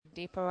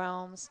deeper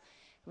realms.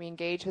 We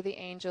engage with the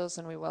angels,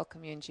 and we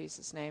welcome you in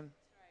Jesus' name.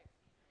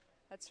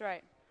 That's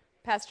right.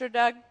 Pastor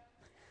Doug?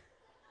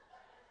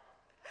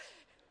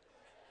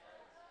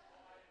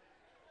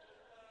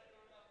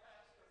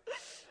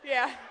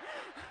 Yeah.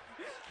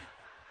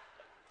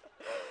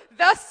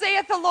 Thus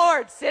saith the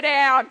Lord, sit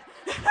down.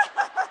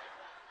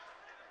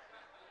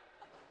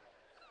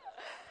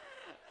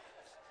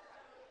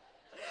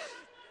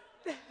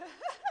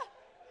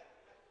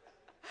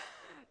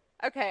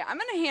 Okay, I'm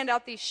going to hand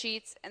out these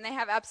sheets, and they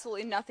have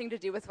absolutely nothing to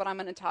do with what I'm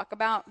going to talk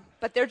about,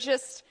 but they're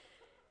just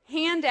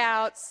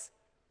handouts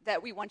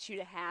that we want you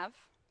to have.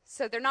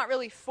 So they're not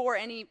really for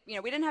any,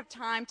 we didn't have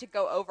time to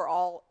go over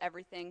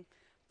everything,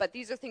 but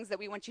these are things that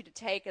we want you to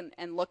take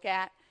and look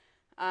at.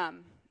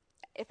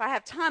 If I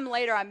have time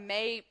later, I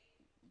may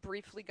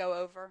briefly go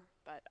over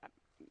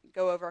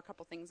a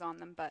couple things on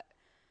them, but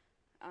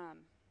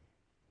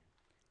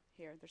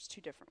here, there's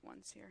two different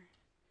ones here.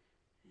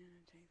 And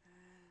take that.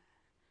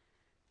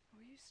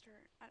 Will you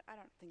start? I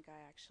don't think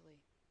I actually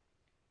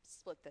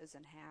split those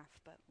in half,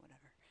 but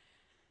whatever.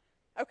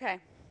 Okay.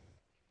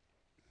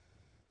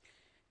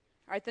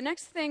 All right, the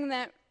next thing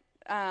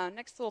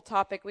next little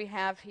topic we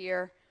have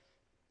here,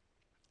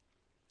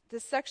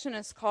 this section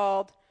is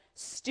called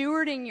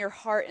Stewarding Your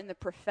Heart in the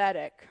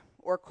Prophetic,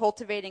 or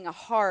Cultivating a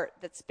Heart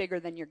That's Bigger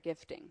Than Your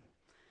Gifting.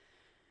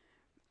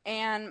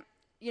 And,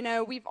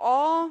 we've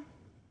all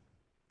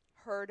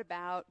heard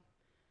about,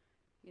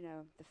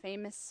 the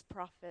famous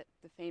prophet,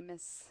 the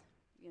famous,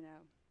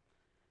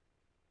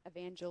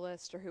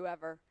 evangelist or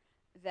whoever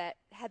that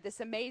had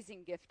this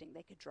amazing gifting.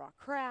 They could draw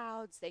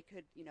crowds. They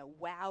could,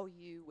 wow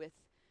you with,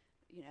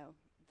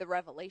 the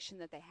revelation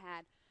that they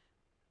had.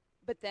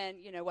 But then,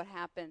 what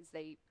happens?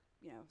 They,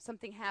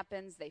 something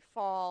happens. They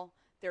fall.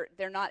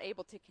 They're not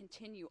able to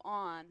continue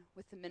on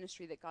with the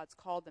ministry that God's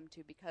called them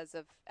to because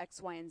of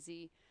X, Y, and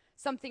Z.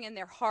 Something in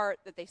their heart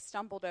that they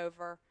stumbled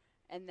over,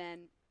 and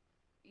then,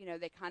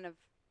 they kind of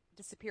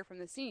disappear from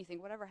the scene. You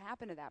think, whatever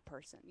happened to that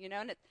person?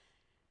 And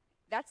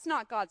that's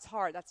not God's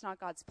heart. That's not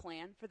God's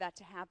plan for that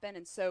to happen.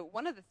 And so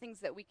one of the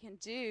things that we can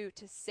do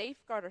to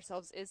safeguard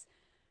ourselves is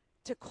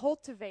to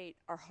cultivate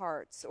our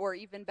hearts, or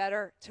even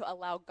better, to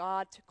allow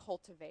God to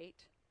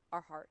cultivate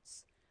our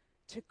hearts.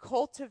 To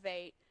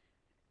cultivate,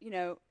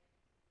 kind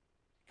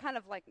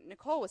of like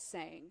Nicole was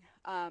saying,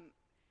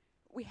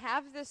 we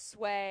have this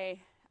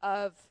way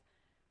of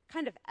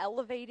kind of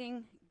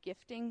elevating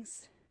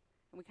giftings,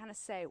 and we kind of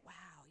say,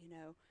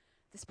 wow,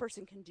 this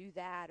person can do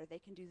that, or they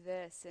can do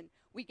this, and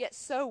we get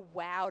so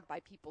wowed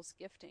by people's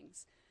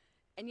giftings.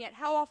 And yet,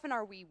 how often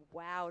are we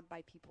wowed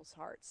by people's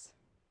hearts?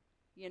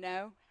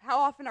 How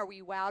often are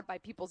we wowed by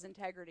people's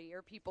integrity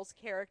or people's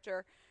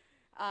character?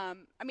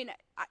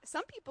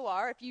 Some people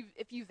are.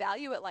 If you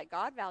value it like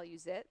God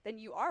values it, then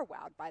you are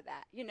wowed by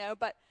that,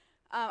 But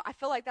I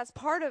feel like that's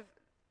part of,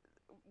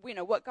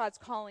 what God's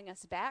calling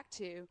us back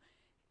to,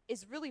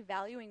 is really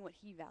valuing what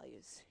He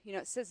values.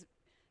 It says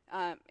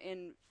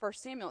in 1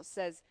 Samuel, it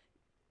says,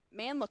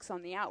 man looks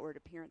on the outward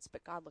appearance,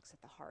 but God looks at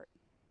the heart.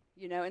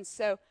 And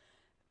so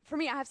for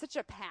me, I have such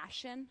a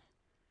passion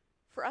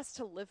for us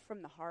to live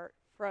from the heart,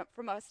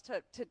 from us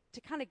to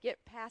kind of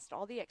get past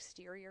all the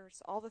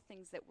exteriors, all the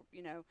things that,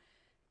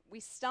 we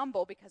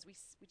stumble because we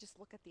just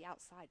look at the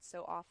outside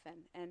so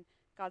often. And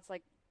God's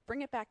like,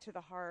 bring it back to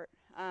the heart.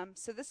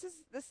 So this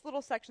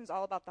little section's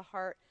all about the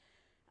heart.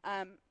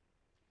 1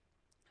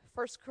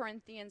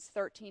 Corinthians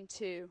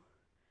 13:2.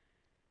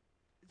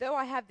 Though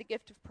I have the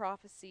gift of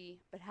prophecy,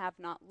 but have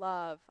not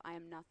love, I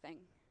am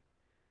nothing.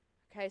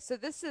 Okay, so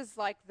this is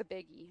like the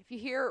biggie. If you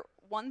hear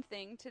one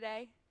thing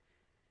today,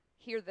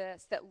 hear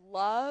this, that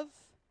love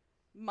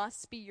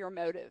must be your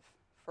motive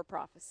for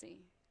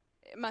prophecy.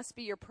 It must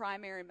be your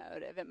primary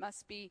motive. It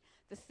must be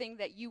the thing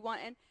that you want.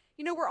 And,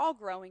 we're all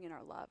growing in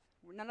our love.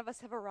 None of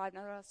us have arrived.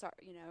 None of us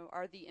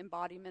are the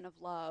embodiment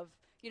of love.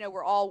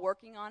 We're all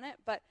working on it.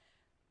 But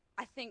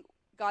I think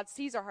God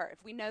sees our heart.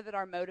 If we know that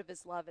our motive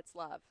is love, it's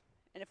love.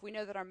 And if we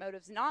know that our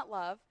motive's not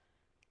love,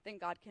 then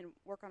God can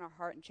work on our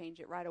heart and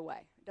change it right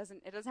away. It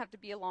doesn't have to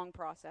be a long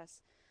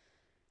process.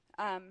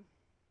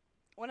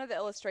 One of the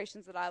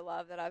illustrations that I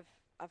love that I've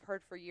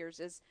heard for years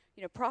is,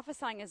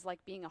 prophesying is like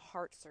being a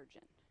heart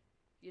surgeon.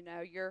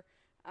 Your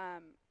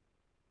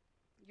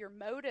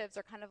motives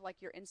are kind of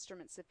like your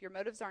instruments. If your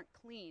motives aren't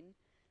clean,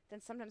 then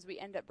sometimes we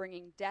end up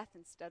bringing death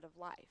instead of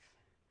life.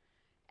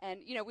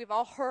 And, we've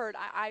all heard,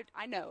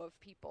 I know of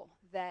people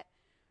that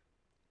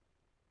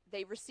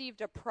they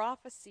received a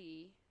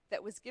prophecy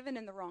that was given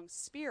in the wrong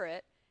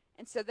spirit,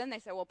 and so then they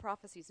say, well,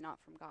 prophecy's not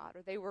from God,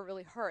 or they were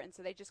really hurt, and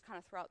so they just kind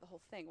of throw out the whole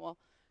thing. Well,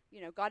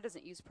 God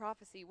doesn't use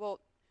prophecy. Well,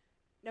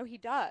 no, He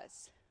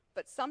does,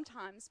 but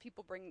sometimes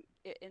people bring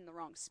it in the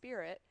wrong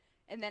spirit,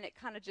 and then it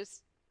kind of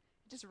just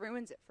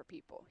ruins it for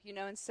people,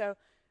 and so,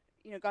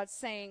 God's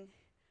saying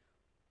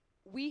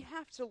we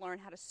have to learn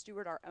how to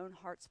steward our own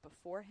hearts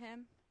before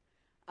Him,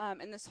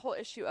 and this whole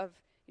issue of,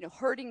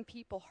 hurting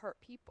people hurt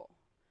people.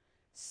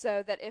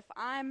 So that if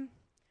I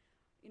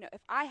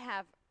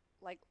have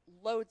like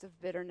loads of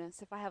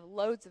bitterness, if I have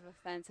loads of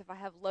offense, if I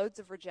have loads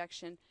of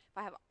rejection, if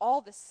I have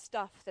all this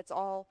stuff that's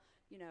all,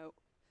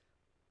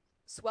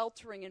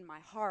 sweltering in my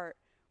heart,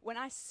 when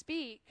I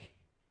speak,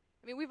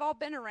 I mean, we've all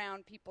been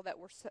around people that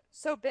were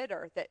so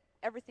bitter that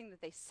everything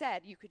that they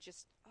said, you could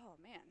just, oh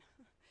man,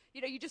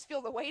 you just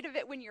feel the weight of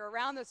it when you're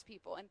around those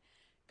people. And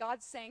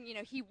God's saying,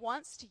 he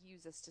wants to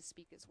use us to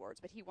speak his words,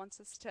 but he wants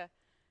us to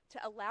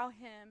allow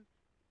him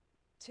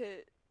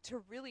to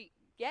really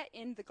get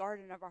in the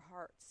garden of our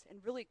hearts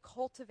and really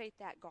cultivate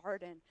that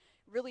garden,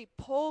 really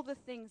pull the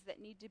things that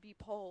need to be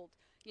pulled,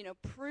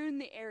 prune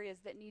the areas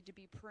that need to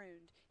be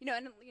pruned.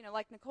 And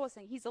like Nicole was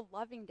saying, he's a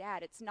loving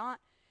dad. It's not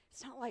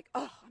like,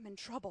 oh, I'm in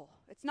trouble.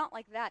 It's not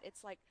like that.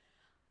 It's like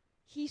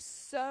he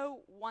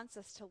so wants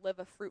us to live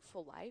a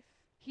fruitful life.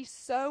 He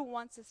so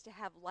wants us to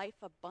have life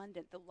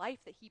abundant, the life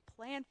that he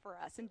planned for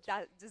us and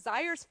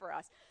desires for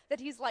us, that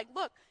he's like,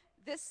 look,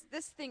 this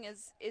thing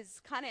is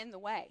kind of in the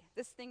way.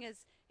 This thing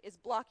is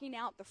blocking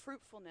out the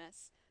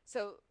fruitfulness.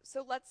 So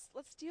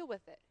let's deal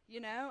with it,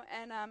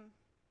 And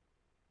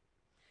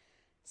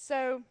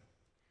so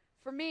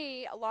for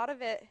me, a lot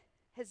of it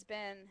has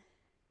been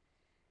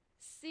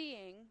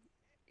seeing,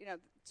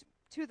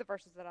 two of the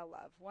verses that I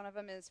love. One of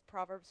them is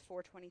Proverbs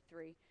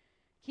 4:23.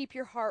 Keep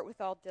your heart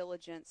with all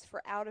diligence,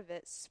 for out of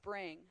it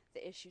spring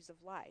the issues of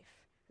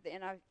life. The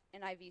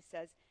NIV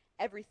says,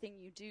 everything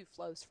you do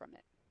flows from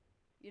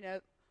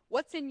it.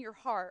 What's in your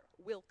heart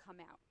will come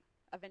out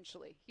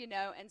eventually,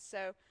 And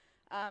so,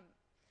 and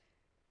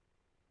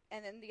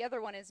then the other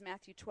one is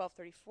Matthew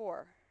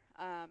 12:34.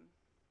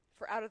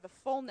 For out of the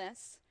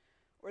fullness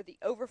or the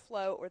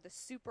overflow or the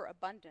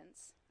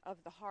superabundance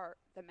of the heart,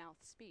 the mouth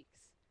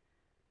speaks.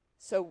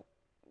 So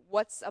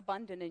what's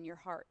abundant in your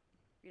heart?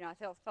 I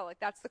felt like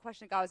that's the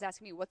question God was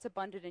asking me. What's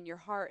abundant in your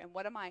heart, and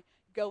what am I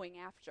going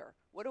after?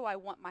 What do I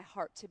want my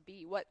heart to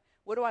be? What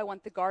do I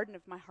want the garden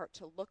of my heart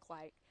to look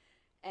like?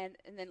 And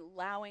then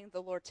allowing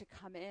the Lord to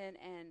come in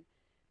and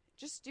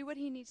just do what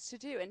he needs to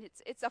do. And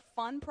it's a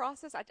fun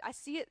process. I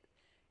see it,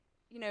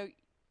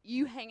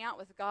 you hang out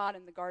with God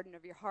in the garden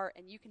of your heart,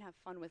 and you can have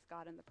fun with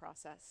God in the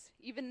process.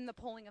 Even in the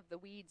pulling of the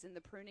weeds and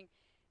the pruning,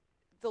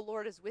 the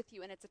Lord is with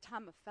you, and it's a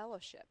time of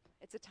fellowship.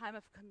 It's a time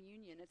of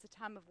communion. It's a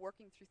time of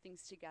working through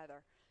things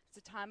together. It's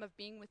a time of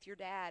being with your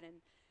dad. And,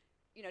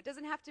 it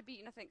doesn't have to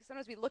be,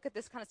 sometimes we look at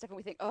this kind of stuff and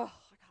we think, oh,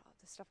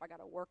 this stuff I got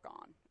to work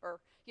on. Or,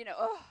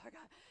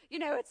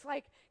 it's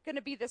like going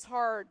to be this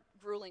hard,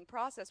 grueling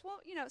process. Well,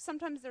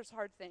 sometimes there's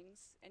hard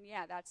things, and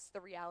yeah, that's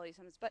the reality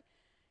sometimes. But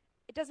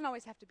it doesn't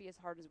always have to be as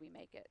hard as we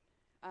make it.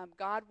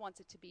 God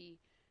wants it to be,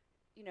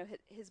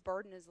 his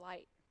burden is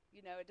light.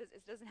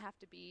 It doesn't have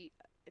to be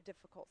a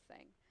difficult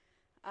thing.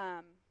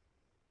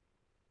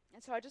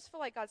 And so I just feel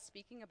like God's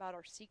speaking about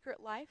our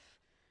secret life.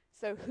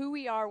 So who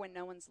we are when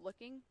no one's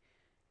looking,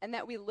 and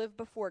that we live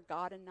before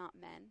God and not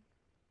men.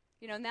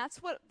 And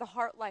that's what the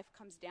heart life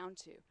comes down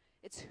to.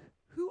 It's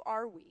who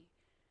are we?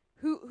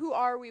 Who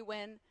are we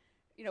when,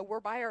 we're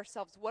by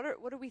ourselves? What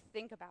do we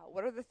think about?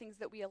 What are the things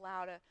that we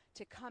allow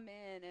to come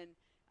in and,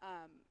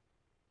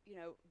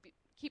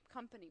 keep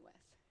company with?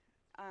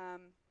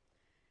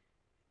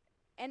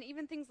 And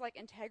even things like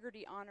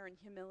integrity, honor, and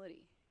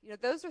humility.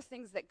 Those are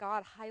things that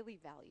God highly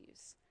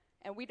values.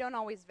 And we don't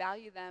always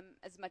value them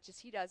as much as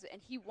he does.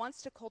 And he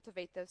wants to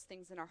cultivate those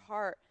things in our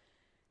heart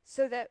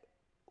so that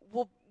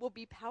we'll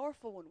be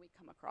powerful when we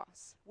come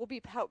across. We'll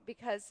be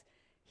because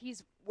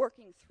he's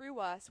working through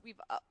us. We've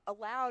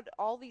allowed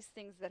all these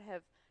things that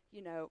have,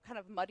 kind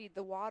of muddied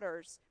the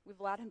waters. We've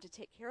allowed him to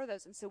take care of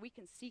those. And so we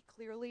can see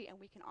clearly and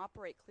we can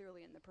operate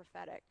clearly in the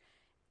prophetic.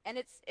 And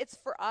it's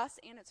for us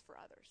and it's for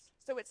others.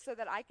 So it's so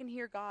that I can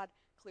hear God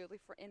clearly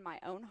in my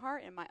own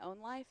heart, in my own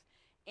life,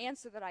 and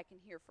so that I can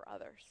hear for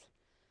others.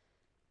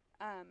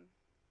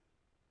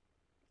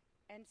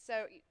 And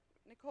so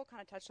Nicole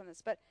kind of touched on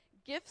this, but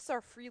gifts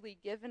are freely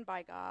given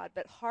by God,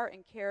 but heart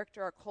and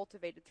character are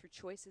cultivated through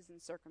choices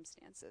and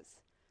circumstances.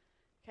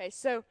 Okay,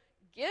 so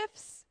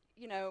gifts,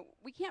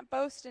 we can't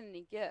boast in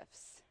any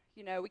gifts.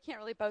 We can't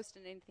really boast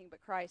in anything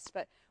but Christ,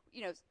 but,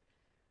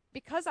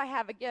 because I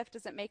have a gift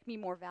doesn't make me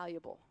more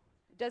valuable.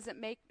 It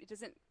doesn't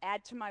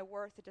add to my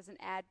worth. It doesn't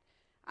add,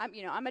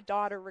 I'm a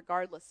daughter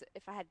regardless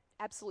if I had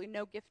absolutely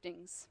no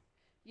giftings,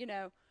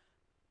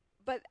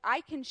 but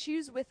I can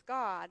choose with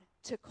God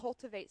to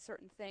cultivate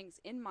certain things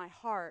in my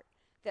heart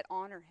that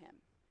honor him,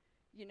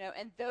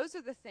 and those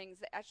are the things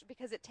that actually,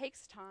 because it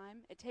takes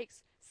time, it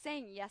takes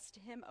saying yes to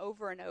him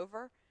over and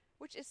over,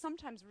 which is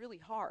sometimes really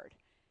hard.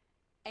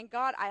 And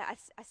God, I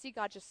see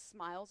God just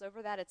smiles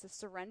over that. It's a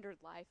surrendered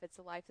life. It's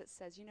a life that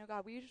says,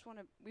 God, we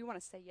want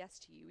to say yes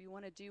to you. We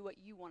want to do what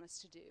you want us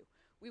to do.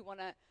 We want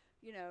to,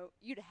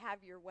 you to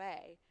have your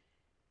way.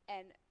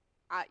 And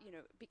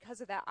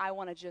because of that, I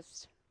want to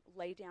just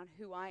lay down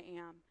who I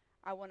am.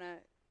 I want to,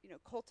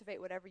 cultivate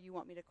whatever you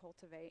want me to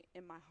cultivate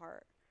in my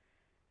heart.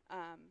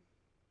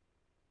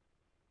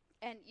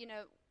 And,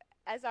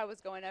 as I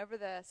was going over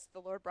this, the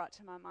Lord brought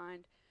to my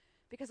mind,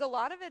 because a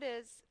lot of it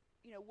is,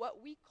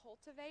 what we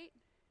cultivate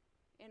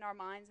in our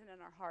minds and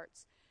in our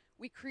hearts,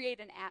 we create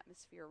an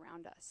atmosphere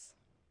around us.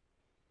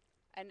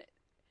 And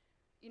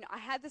I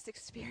had this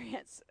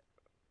experience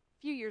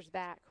a few years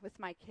back with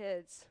my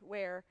kids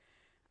where,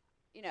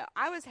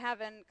 I was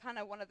having kind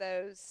of one of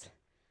those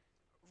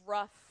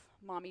rough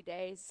mommy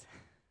days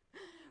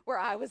where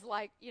I was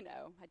like,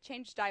 I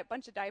changed a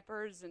bunch of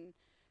diapers and,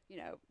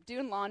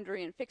 doing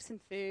laundry and fixing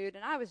food.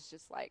 And I was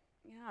just like,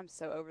 I'm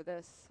so over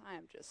this. I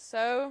am just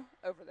so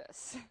over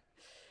this.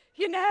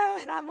 And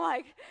I'm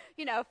like,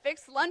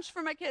 fix lunch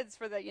for my kids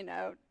for the,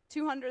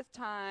 200th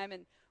time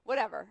and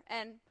whatever.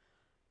 And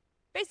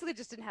basically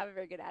just didn't have a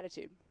very good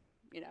attitude,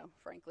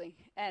 frankly.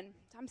 And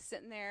I'm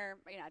sitting there,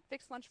 I'd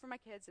fixed lunch for my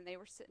kids, and they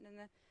were sitting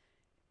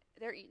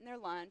they're eating their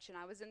lunch, and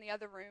I was in the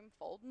other room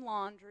folding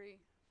laundry,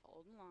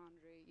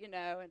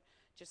 and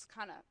just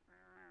kind of,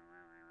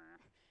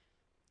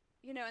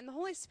 and the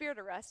Holy Spirit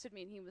arrested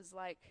me, and he was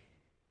like,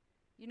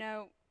 you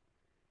don't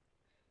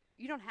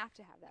have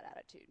to have that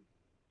attitude.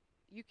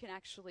 You can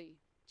actually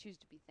choose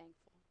to be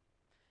thankful.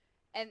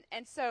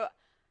 And so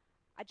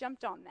I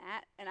jumped on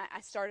that, and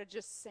I started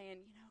just saying,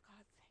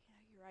 God,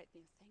 you're right.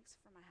 Thanks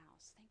for my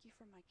house. Thank you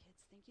for my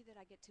kids. Thank you that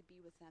I get to be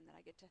with them, that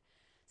I get to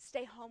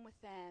stay home with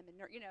them,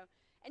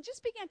 and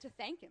just began to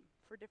thank him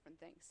for different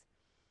things.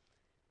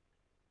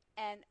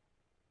 And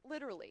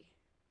literally,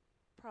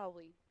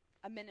 probably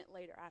a minute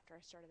later after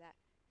I started that,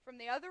 from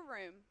the other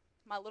room,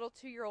 my little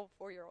 2-year-old,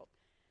 4-year-old,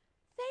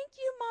 thank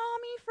you,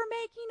 Mommy, for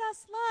making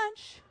us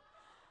lunch.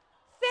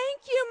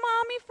 Thank you,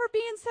 Mommy, for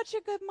being such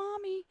a good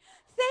mommy.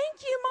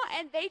 Thank you, Mom.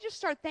 And they just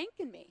start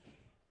thanking me.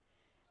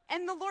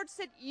 And the Lord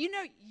said,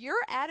 your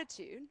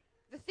attitude,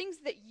 the things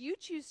that you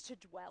choose to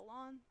dwell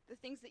on, the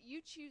things that you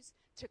choose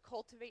to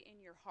cultivate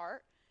in your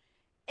heart,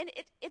 and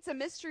it's a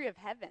mystery of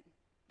heaven,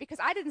 because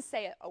I didn't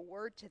say a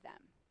word to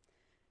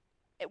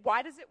them.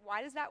 Why does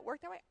that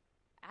work that way?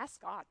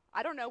 Ask God.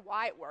 I don't know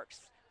why it works,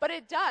 but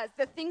it does.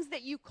 The things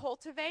that you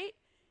cultivate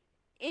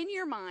in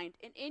your mind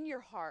and in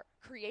your heart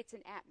creates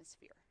an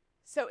atmosphere.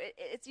 So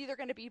it's either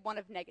going to be one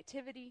of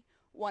negativity,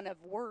 one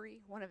of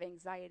worry, one of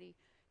anxiety,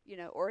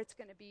 or it's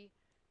going to be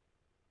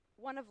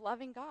one of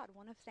loving God,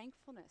 one of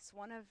thankfulness,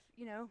 one of,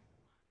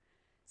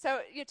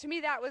 So to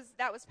me that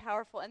was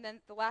powerful. And then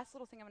the last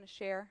little thing I'm going to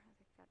share, I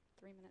think I've got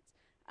 3 minutes,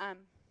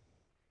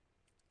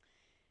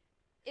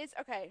 is,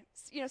 okay,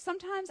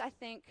 sometimes I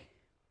think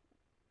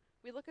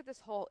we look at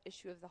this whole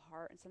issue of the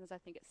heart, and sometimes I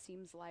think it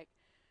seems like,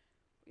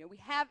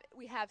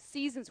 we have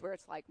seasons where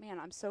it's like, man,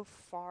 I'm so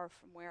far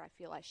from where I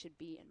feel I should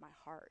be in my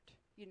heart,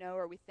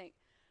 or we think,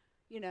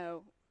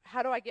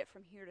 how do I get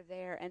from here to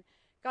there? And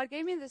God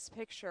gave me this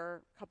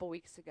picture a couple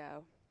weeks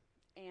ago,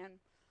 and,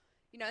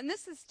 and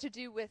this is to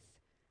do with,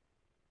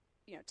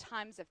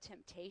 times of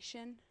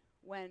temptation,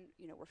 when,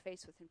 we're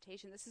faced with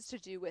temptation. This is to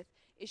do with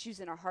issues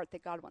in our heart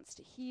that God wants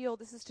to heal.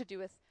 This is to do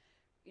with,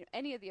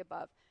 any of the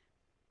above.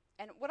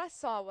 And what I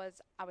saw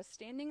was, I was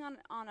standing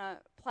on a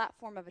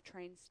platform of a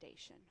train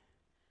station,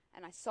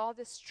 and I saw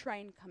this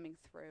train coming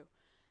through.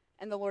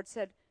 And the Lord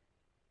said,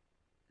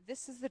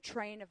 this is the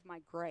train of my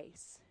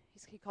grace.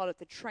 He called it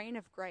the train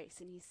of grace.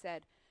 And he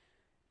said,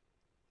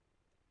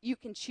 you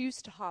can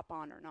choose to hop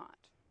on or not.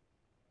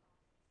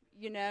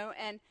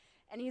 And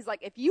he's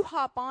like, if you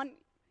hop on,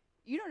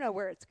 you don't know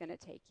where it's going to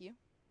take you.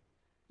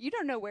 You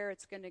don't know where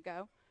it's going to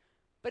go.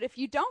 But if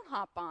you don't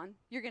hop on,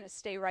 you're going to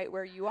stay right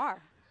where you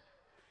are.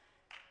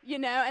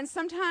 And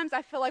sometimes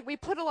I feel like we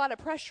put a lot of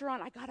pressure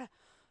on, I gotta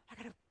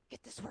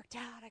get this worked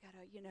out. I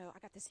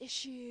got this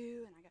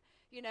issue,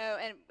 and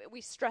and we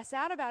stress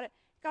out about it.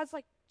 God's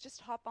like,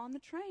 just hop on the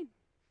train.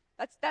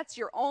 That's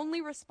your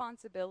only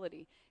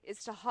responsibility,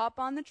 is to hop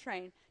on the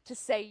train, to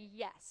say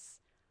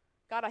yes.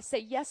 God, I say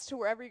yes to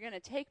wherever you're going to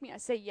take me. I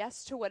say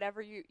yes to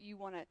whatever you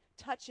want to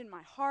touch in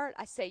my heart.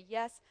 I say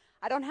yes.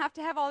 I don't have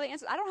to have all the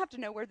answers. I don't have to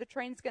know where the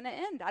train's going to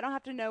end. I don't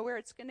have to know where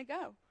it's going to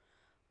go.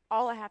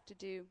 All I have to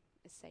do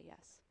is say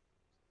yes.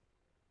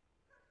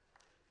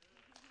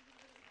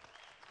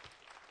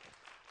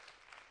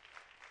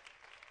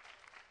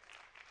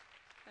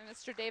 And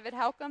Mr. David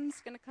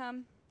Halcom's going to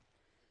come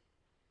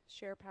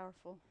share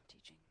powerful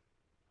teaching.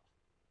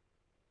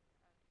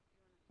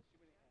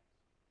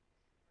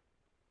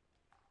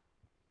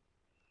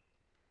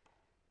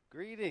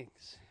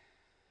 Greetings.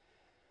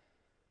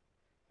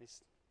 Let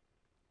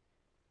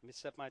me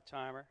set my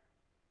timer.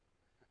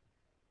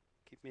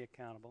 Keep me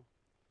accountable.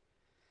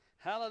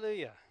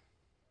 Hallelujah.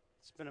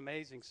 It's been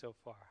amazing so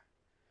far.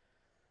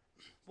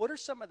 What are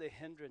some of the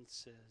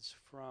hindrances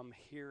from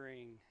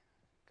hearing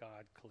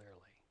God clearly?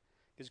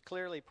 Because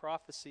clearly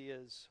prophecy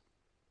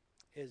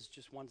is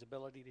just one's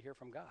ability to hear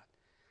from God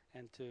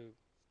and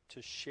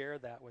to share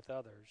that with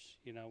others.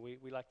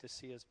 We like to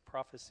see as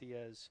prophecy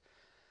as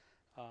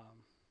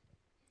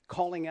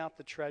calling out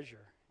the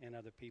treasure in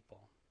other people.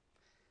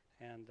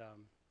 And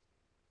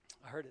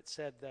I heard it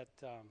said that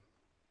a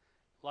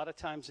lot of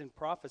times in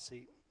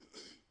prophecy,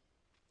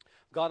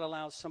 God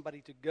allows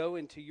somebody to go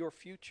into your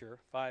future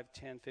 5,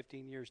 10,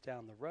 15 years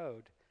down the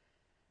road,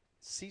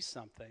 see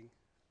something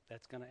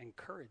that's going to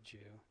encourage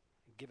you,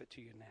 and give it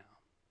to you now.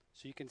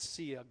 So you can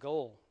see a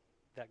goal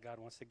that God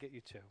wants to get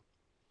you to.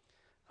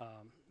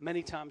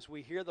 Many times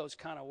we hear those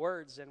kind of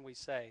words and we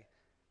say,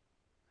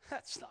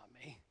 that's not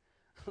me.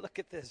 Look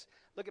at this.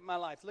 Look at my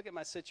life. Look at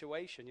my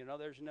situation.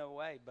 There's no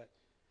way. But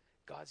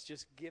God's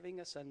just giving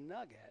us a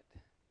nugget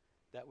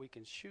that we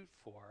can shoot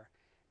for.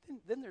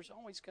 Then there's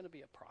always going to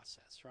be a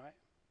process, right?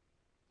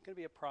 Going to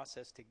be a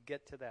process to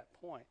get to that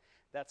point.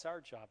 That's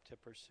our job, to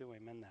pursue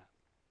him in that.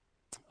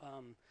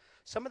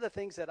 Some of the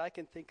things that I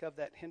can think of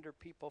that hinder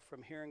people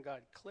from hearing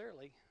God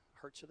clearly,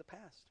 hurts of the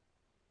past.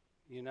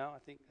 I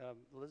think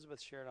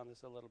Elizabeth shared on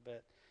this a little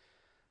bit.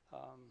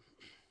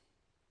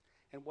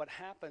 And what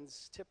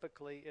happens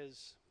typically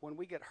is when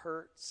we get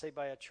hurt, say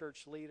by a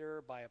church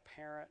leader, by a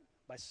parent,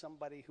 by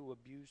somebody who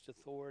abused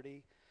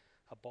authority,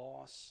 a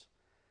boss,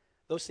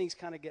 those things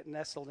kind of get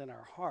nestled in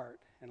our heart.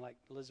 And like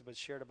Elizabeth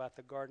shared about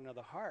the garden of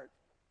the heart,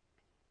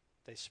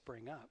 they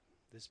spring up,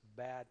 this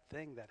bad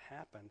thing that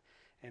happened.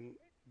 And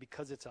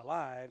because it's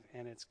alive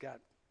and it's got,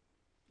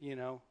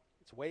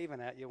 it's waving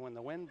at you when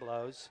the wind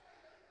blows,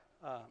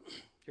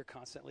 you're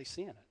constantly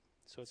seeing it.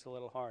 So it's a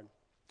little hard.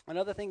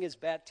 Another thing is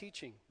bad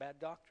teaching, bad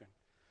doctrine.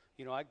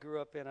 I grew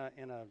up in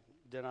a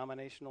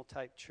denominational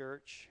type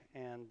church,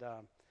 and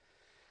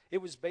it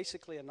was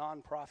basically a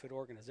non-profit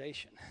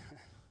organization.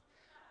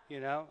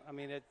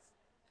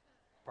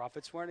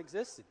 Profits weren't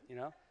existed,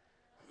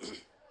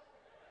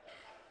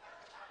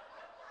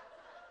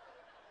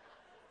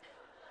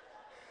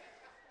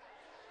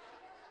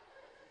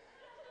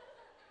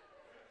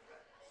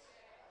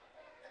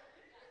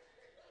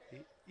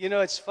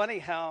 It's funny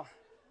how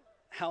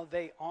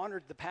they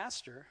honored the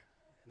pastor,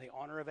 and they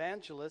honor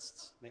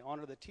evangelists, they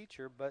honor the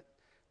teacher, but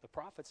the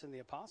prophets and the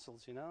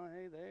apostles, hey,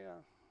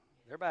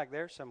 they're back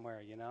there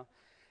somewhere,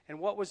 And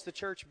what was the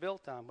church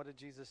built on? What did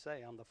Jesus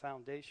say? On the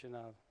foundation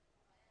of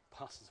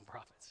apostles and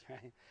prophets,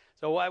 right?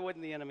 So why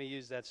wouldn't the enemy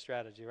use that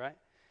strategy, right?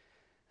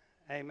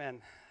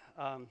 Amen.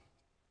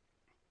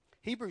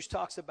 Hebrews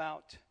talks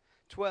about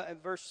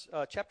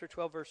chapter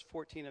 12, verse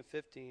 14 and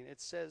 15. It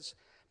says,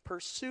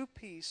 "Pursue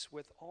peace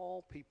with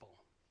all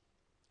people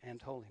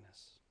and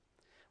holiness,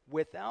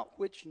 without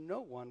which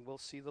no one will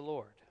see the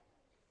Lord.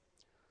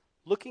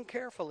 Looking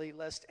carefully,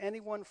 lest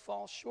anyone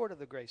fall short of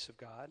the grace of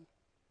God,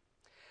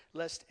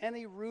 lest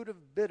any root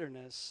of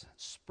bitterness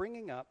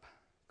springing up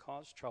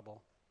cause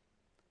trouble,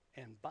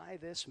 and by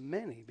this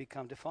many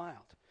become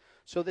defiled."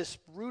 So this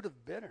root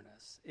of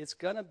bitterness, it's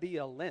going to be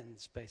a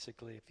lens,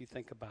 basically, if you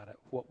think about it,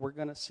 what we're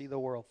going to see the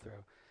world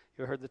through.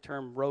 You heard the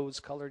term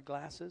rose-colored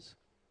glasses,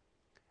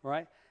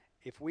 right?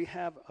 If we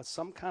have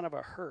some kind of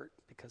a hurt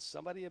because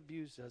somebody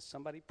abused us,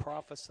 somebody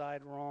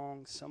prophesied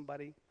wrong,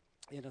 somebody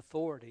in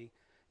authority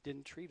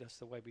didn't treat us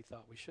the way we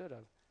thought we should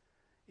have,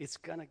 it's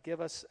going to give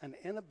us an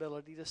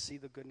inability to see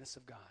the goodness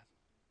of God.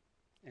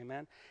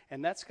 Amen?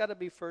 And that's got to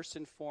be first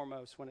and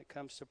foremost when it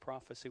comes to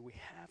prophecy. We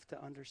have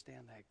to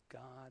understand that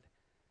God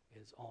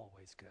is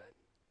always good.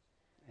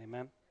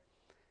 Amen?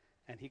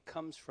 And he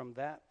comes from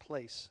that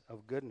place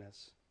of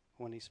goodness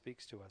when he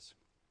speaks to us.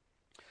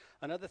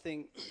 Another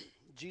thing,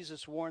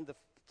 Jesus warned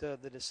the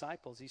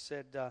disciples. He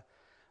said,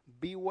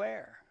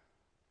 beware.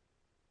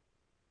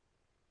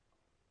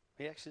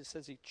 He actually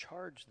says he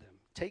charged them.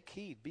 Take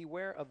heed,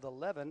 beware of the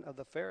leaven of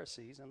the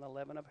Pharisees and the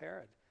leaven of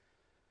Herod.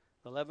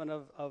 The leaven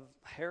of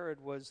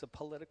Herod was the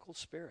political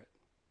spirit,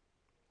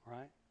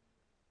 right?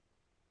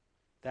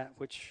 That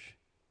which,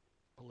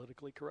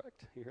 politically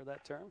correct, you hear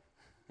that term?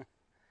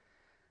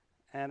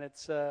 And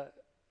it's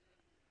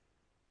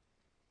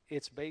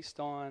based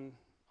on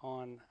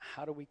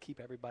how do we keep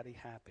everybody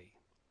happy?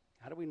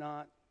 How do we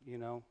not,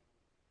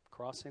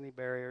 cross any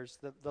barriers?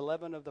 The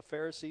leaven of the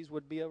Pharisees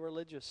would be a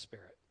religious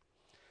spirit.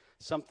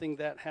 Something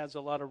that has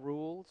a lot of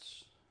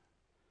rules,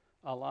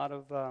 a lot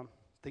of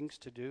things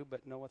to do,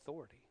 but no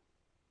authority,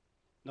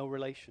 no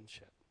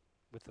relationship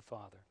with the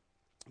Father.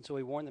 And so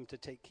he warned them to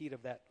take heed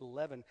of that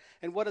leaven.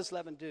 And what does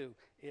leaven do?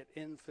 It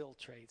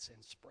infiltrates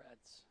and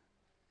spreads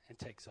and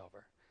takes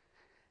over.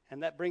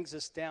 And that brings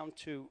us down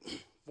to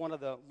one of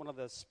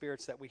the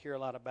spirits that we hear a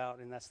lot about,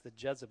 and that's the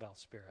Jezebel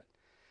spirit.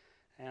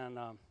 And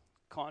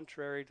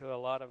contrary to a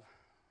lot of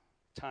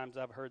times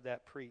I've heard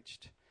that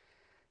preached,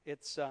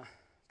 it's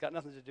got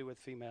nothing to do with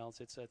females.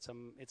 It's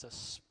a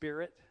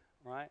spirit,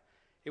 right?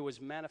 It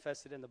was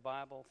manifested in the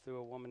Bible through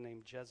a woman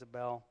named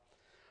Jezebel.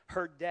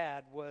 Her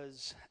dad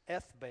was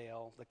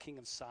Ethbaal, the king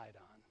of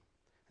Sidon.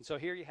 And so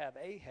here you have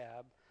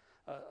Ahab,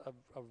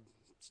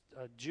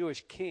 a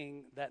Jewish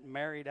king that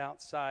married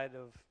outside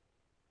of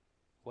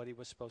what he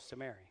was supposed to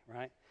marry,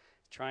 right?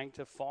 Trying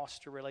to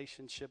foster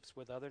relationships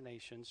with other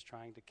nations,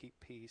 trying to keep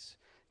peace,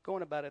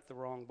 going about it the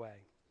wrong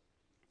way.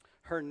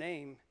 Her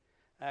name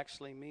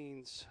actually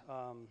means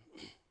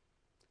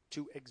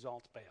to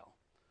exalt Baal.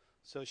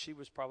 So she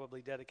was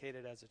probably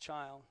dedicated as a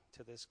child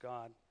to this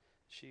god.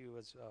 She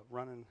was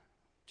running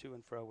to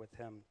and fro with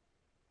him.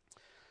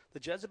 The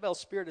Jezebel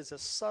spirit is a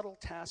subtle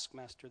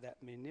taskmaster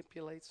that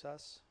manipulates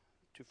us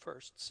to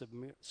first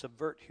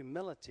subvert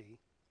humility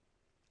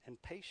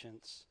and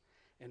patience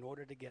in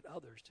order to get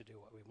others to do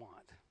what we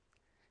want.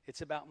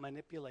 It's about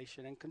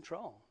manipulation and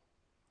control.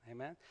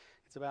 Amen?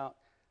 It's about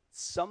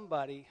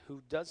somebody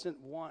who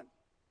doesn't want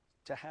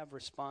to have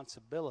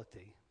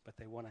responsibility, but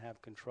they want to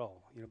have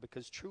control.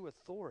 Because true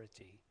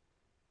authority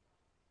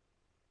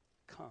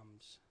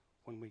comes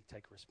when we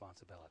take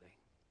responsibility.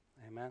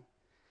 Amen?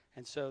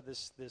 And so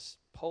this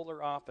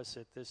polar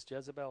opposite, this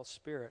Jezebel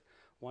spirit,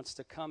 wants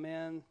to come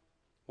in,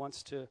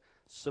 wants to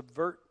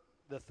subvert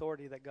the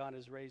authority that God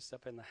has raised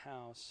up in the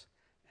house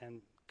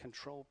and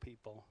control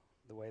people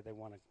the way they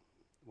want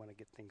to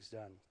get things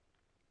done.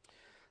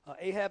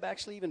 Ahab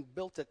actually even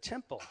built a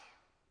temple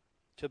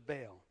to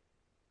Baal.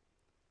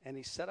 And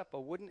he set up a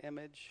wooden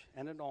image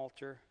and an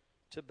altar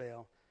to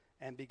Baal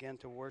and began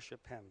to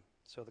worship him.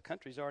 So the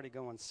country's already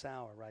going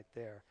sour right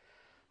there.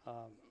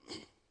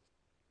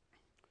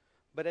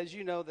 But as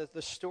you know,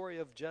 the story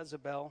of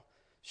Jezebel,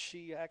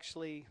 she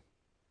actually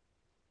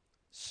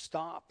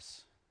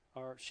stops,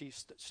 or she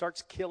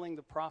starts killing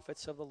the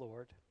prophets of the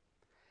Lord.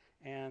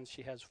 And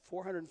she has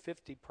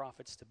 450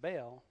 prophets to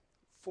Baal,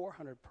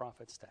 400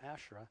 prophets to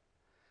Asherah.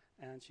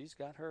 And she's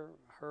got her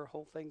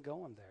whole thing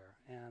going there.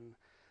 And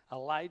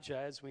Elijah,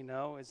 as we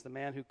know, is the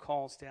man who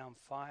calls down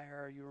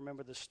fire. You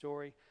remember the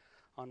story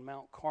on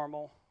Mount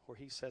Carmel where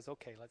he says,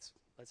 okay, let's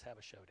have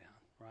a showdown,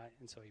 right?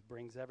 And so he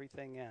brings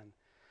everything in.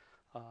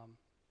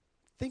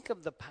 Think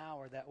of the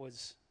power that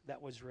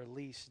was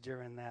released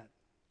during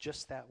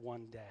just that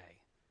one day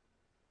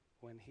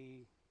when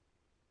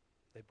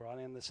they brought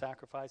in the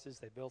sacrifices,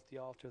 they built the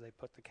altar, they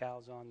put the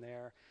cows on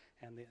there,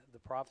 and the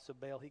prophets of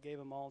Baal, he gave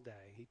them all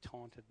day. He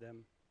taunted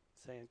them,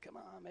 saying, come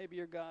on, maybe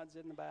your God's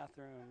in the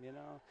bathroom,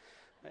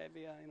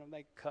 maybe,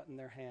 they cutting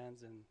their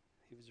hands, and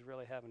he was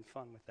really having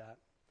fun with that.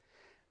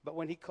 But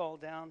when he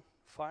called down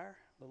fire,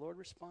 the Lord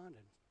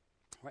responded.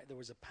 Right, there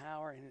was a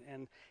power,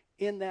 and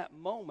in that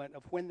moment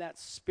of when that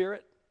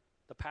spirit,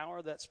 the power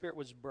of that spirit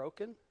was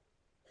broken,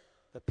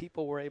 the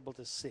people were able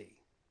to see.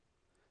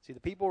 See, the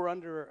people were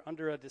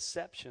under a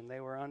deception. They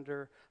were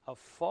under a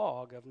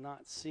fog of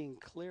not seeing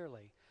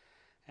clearly.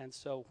 And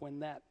so when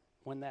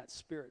that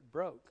spirit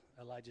broke,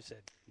 Elijah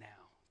said, now,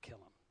 kill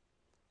them.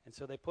 And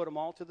so they put them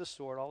all to the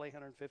sword, all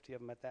 850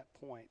 of them at that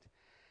point.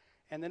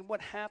 And then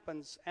what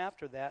happens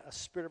after that, a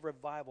spirit of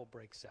revival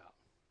breaks out.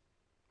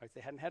 Right?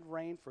 They hadn't had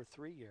rain for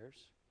 3 years.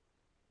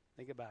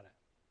 Think about it.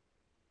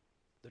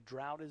 The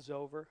drought is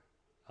over.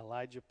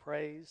 Elijah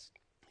prays.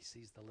 He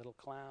sees the little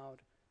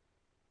cloud.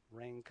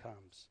 Rain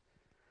comes.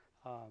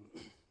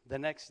 The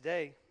next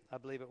day, I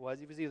believe it was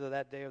either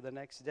that day or the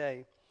next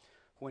day,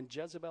 when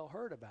Jezebel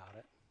heard about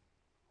it,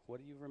 what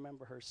do you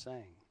remember her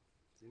saying?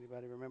 Does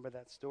anybody remember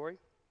that story?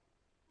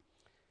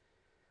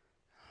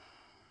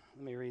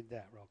 Let me read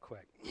that real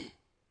quick.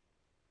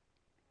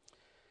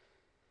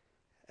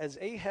 As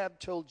Ahab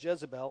told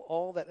Jezebel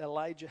all that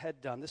Elijah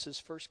had done, this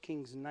is 1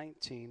 Kings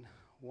 19,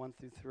 1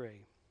 through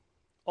 3.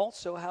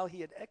 Also how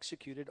he had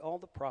executed all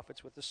the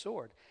prophets with the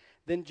sword.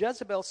 Then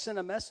Jezebel sent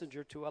a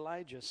messenger to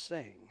Elijah,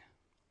 saying,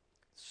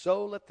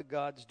 so let the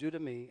gods do to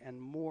me, and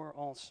more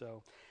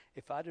also,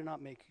 if I do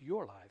not make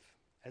your life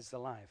as the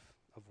life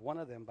of one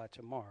of them by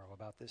tomorrow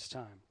about this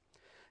time.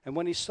 And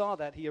when he saw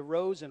that, he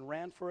arose and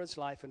ran for his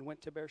life and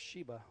went to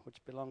Beersheba,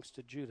 which belongs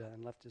to Judah,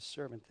 and left his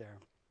servant there.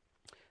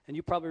 And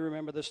you probably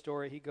remember the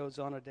story. He goes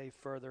on a day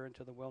further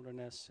into the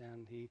wilderness,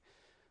 and he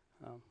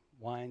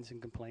whines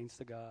and complains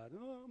to God.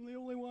 Oh, I'm the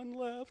only one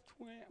left.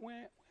 Wah, wah,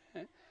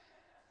 wah.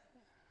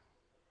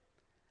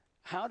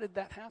 How did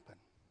that happen?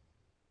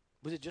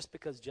 Was it just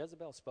because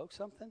Jezebel spoke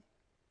something?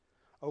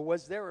 Or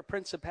was there a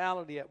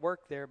principality at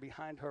work there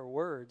behind her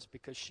words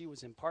because she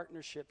was in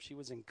partnership, she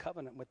was in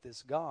covenant with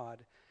this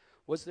God?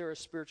 Was there a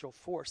spiritual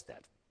force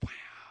that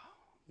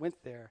went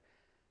there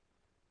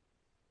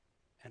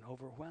and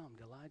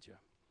overwhelmed Elijah?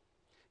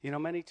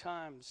 Many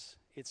times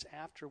it's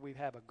after we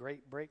have a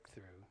great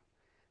breakthrough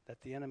that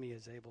the enemy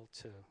is able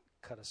to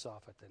cut us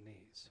off at the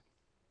knees.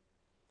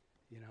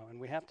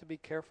 And we have to be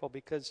careful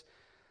because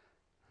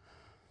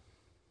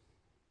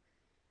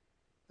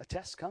a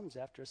test comes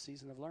after a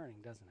season of learning,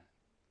 doesn't it?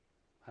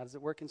 How does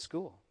it work in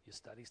school? You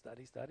study,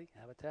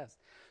 have a test.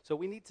 So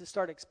we need to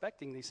start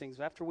expecting these things.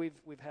 After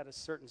we've had a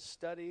certain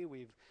study,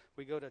 we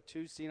go to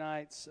Tuesday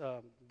nights,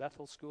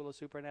 Bethel School of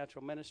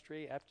Supernatural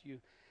Ministry. After you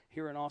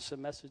hear an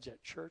awesome message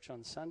at church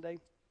on Sunday,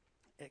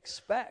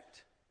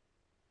 expect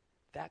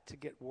that to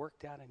get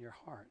worked out in your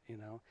heart,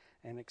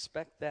 and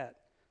expect that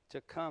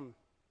to come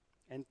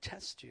and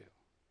test you,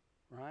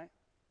 right?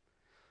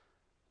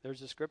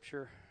 There's a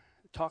scripture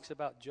that talks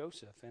about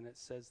Joseph, and it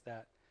says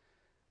that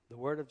the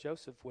word of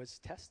Joseph was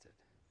tested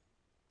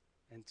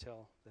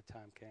until the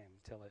time came,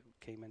 until it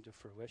came into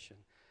fruition.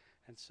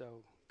 And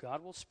so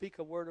God will speak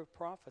a word of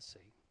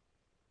prophecy.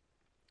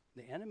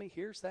 The enemy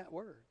hears that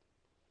word,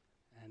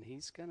 and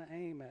he's going to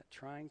aim at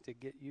trying to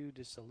get you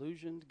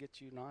disillusioned,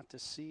 get you not to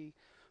see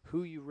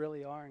who you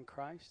really are in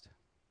Christ,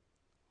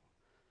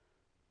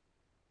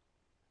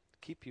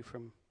 keep you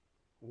from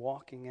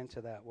walking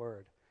into that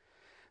word.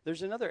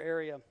 There's another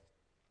area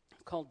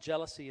called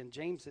jealousy. In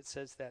James it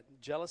says that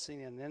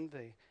jealousy and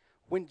envy,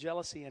 when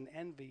jealousy and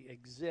envy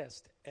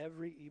exist,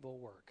 every evil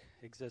work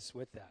exists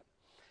with that.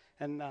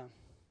 And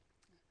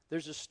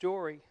there's a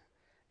story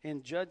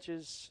in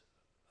Judges,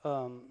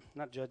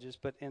 not Judges,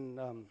 but in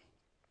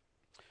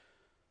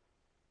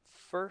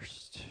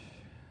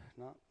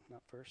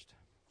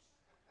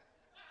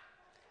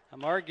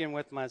I'm arguing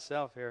with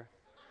myself here.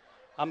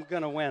 I'm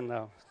going to win,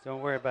 though.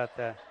 Don't worry about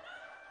that.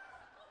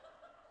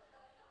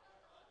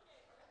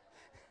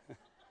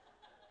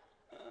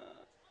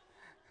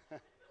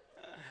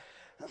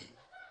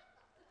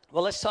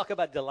 Well, let's talk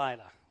about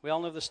Delilah. We all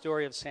know the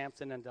story of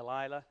Samson and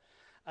Delilah.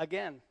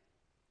 Again,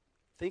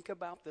 think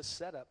about the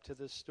setup to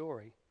this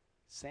story.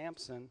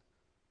 Samson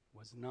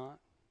was not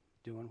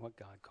doing what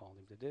God called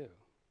him to do.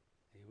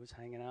 He was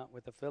hanging out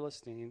with a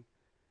Philistine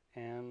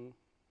and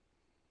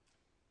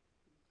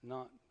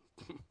not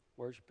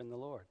worshiping the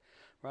Lord,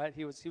 right?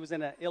 He was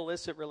in an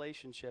illicit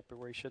relationship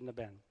where he shouldn't have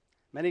been.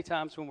 Many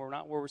times when we're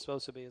not where we're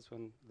supposed to be is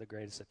when the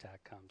greatest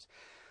attack comes.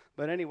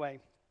 But anyway,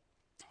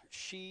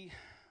 she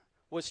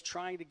was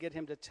trying to get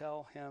him to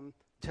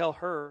tell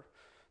her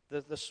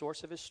the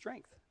source of his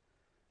strength.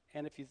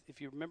 And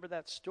if you remember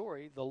that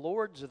story, the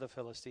lords of the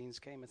Philistines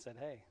came and said,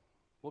 hey,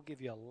 we'll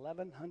give you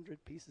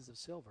 1,100 pieces of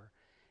silver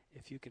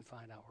if you can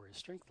find out where his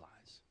strength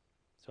lies.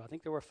 So I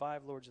think there were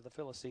 5 lords of the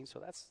Philistines, so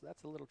that's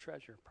a little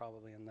treasure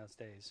probably in those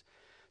days.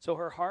 So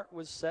her heart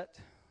was set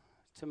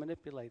to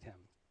manipulate him.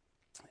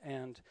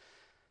 And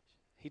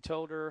he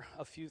told her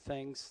a few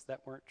things that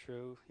weren't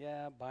true.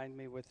 Yeah, bind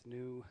me with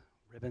new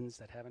ribbons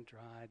that haven't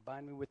dried,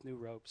 bind me with new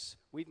ropes,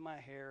 weave my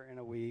hair in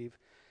a weave,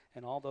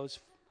 and all those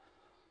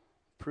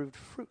proved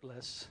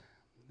fruitless.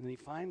 And he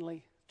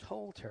finally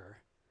told her,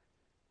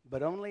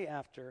 but only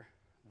after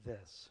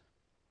this.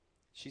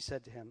 She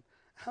said to him,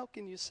 how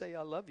can you say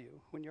I love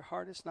you when your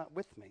heart is not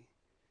with me?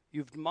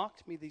 You've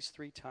mocked me these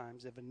 3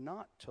 times and have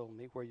not told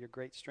me where your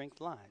great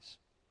strength lies.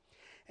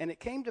 And it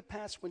came to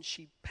pass when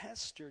she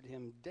pestered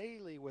him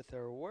daily with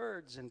her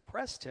words and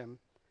pressed him,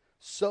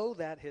 so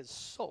that his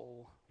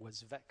soul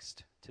was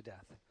vexed to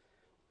death.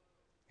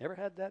 Ever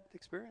had that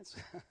experience?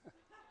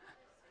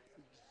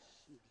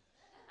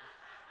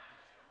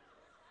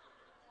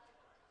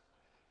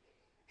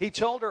 He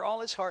told her all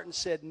his heart and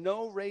said,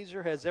 no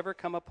razor has ever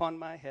come upon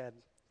my head,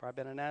 for I've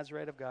been a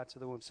Nazarite of God to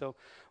the womb. So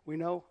we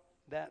know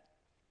that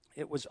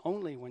it was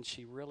only when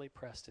she really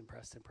pressed and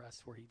pressed and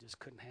pressed where he just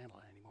couldn't handle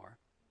it anymore.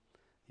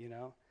 You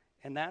know?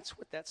 And that's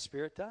what that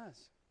spirit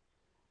does.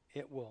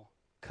 It will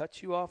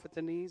cut you off at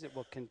the knees. It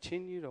will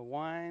continue to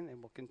whine.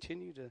 It will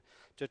continue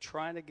to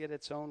try to get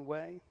its own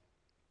way.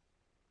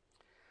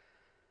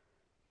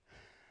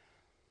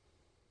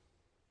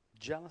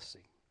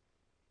 Jealousy.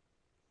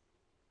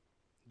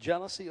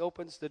 Jealousy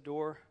opens the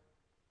door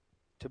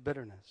to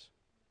bitterness.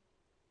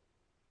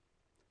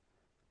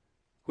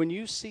 When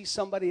you see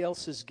somebody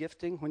else's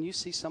gifting, when you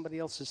see somebody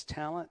else's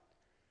talent,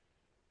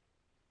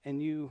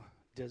 and you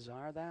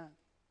desire that,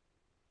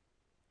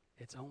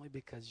 it's only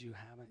because you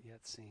haven't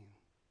yet seen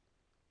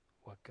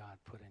what God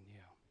put in you.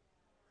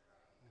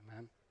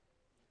 Amen?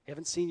 You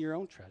haven't seen your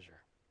own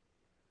treasure.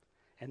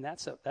 And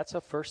that's a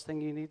first thing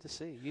you need to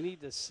see. You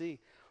need to see,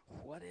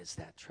 what is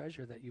that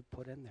treasure that you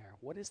put in there?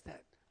 What is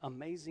that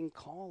amazing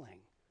calling?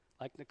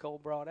 Like Nicole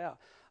brought out.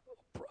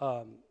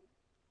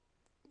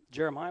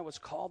 Jeremiah was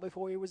called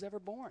before he was ever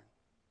born.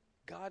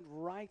 God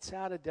writes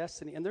out a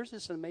destiny. And there's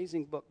this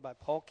amazing book by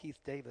Paul Keith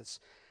Davis,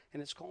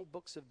 and it's called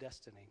Books of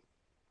Destiny.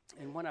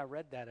 And when I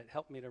read that, it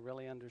helped me to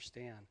really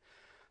understand.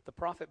 The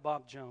prophet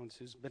Bob Jones,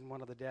 who's been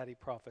one of the daddy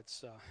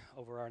prophets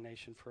over our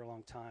nation for a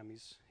long time,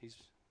 he's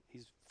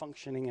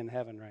functioning in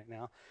heaven right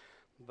now.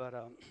 But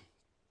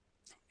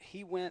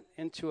he went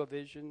into a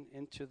vision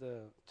to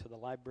the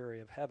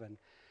library of heaven,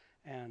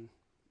 and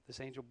this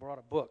angel brought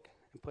a book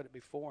and put it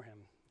before him.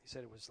 He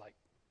said it was like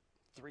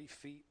 3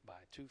 feet by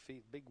 2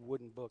 feet, big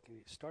wooden book, and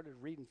he started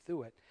reading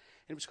through it.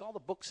 And it was called the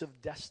Books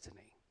of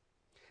Destiny.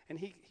 And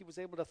he was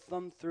able to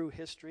thumb through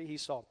history. He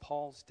saw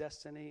Paul's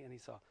destiny, and he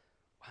saw,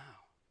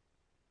 wow,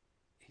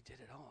 he did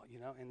it all, you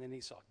know. And then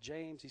he saw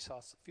James. He saw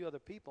a few other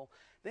people.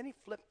 Then he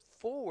flipped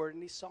forward,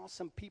 and he saw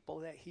some people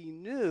that he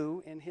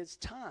knew in his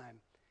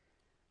time.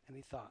 And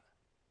he thought,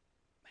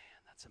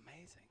 man, that's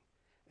amazing.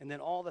 And then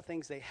all the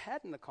things they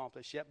hadn't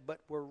accomplished yet, but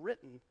were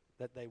written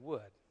that they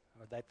would,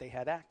 or that they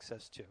had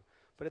access to.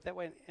 Put it that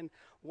way. And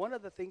one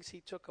of the things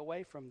he took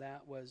away from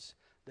that was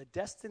the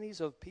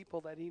destinies of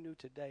people that he knew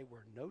today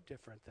were no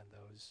different than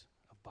those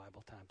of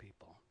Bible time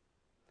people.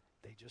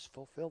 They just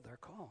fulfilled their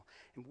call.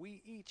 And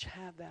we each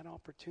have that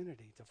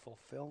opportunity to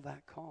fulfill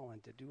that call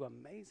and to do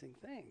amazing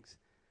things.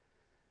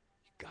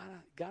 You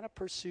gotta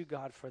pursue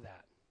God for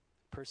that.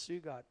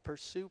 Pursue God.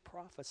 Pursue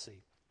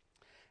prophecy.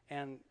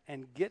 And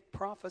get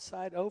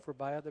prophesied over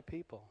by other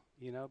people,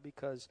 you know,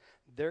 because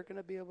they're going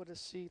to be able to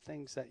see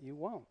things that you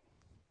won't.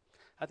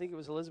 I think it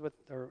was Elizabeth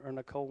or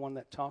Nicole one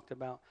that talked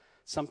about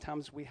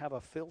sometimes we have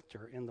a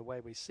filter in the way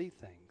we see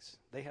things.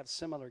 They have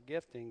similar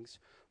giftings,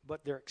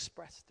 but they're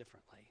expressed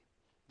differently.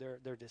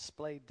 They're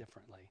displayed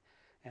differently.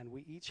 And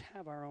we each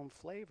have our own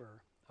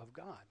flavor of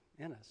God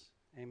in us.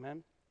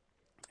 Amen?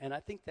 And I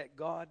think that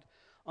God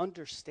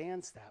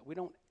understands that. We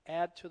don't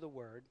add to the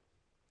word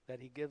that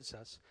he gives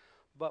us,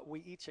 but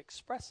we each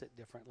express it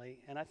differently.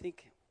 And I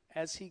think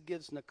as he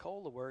gives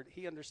Nicole the word,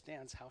 he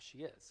understands how she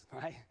is,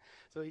 right?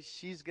 So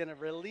she's going to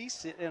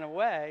release it in a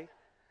way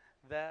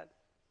that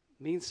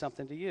means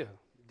something to you.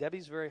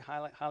 Debbie's very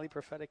highly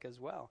prophetic as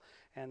well.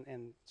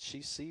 And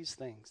she sees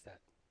things that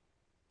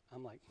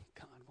I'm like,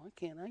 God, why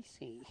can't I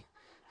see?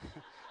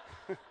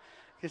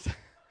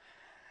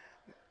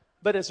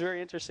 But it's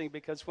very interesting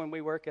because when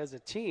we work as a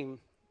team,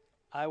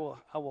 I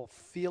will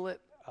feel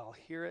it, I'll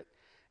hear it.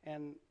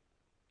 And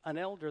an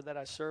elder that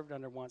I served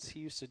under once, he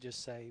used to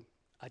just say,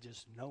 I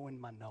just know in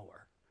my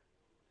knower.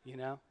 You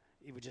know?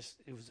 It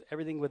was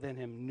everything within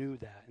him knew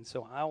that. And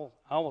so I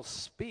will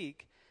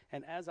speak,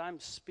 and as I'm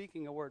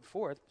speaking a word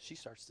forth, she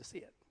starts to see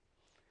it.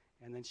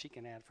 And then she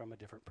can add from a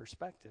different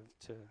perspective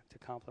to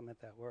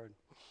complement that word.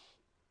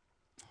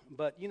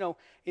 But, you know,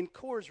 in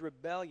Korah's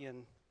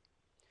rebellion,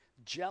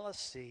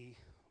 jealousy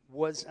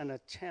was an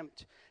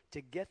attempt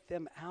to get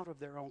them out of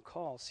their own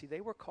call. See,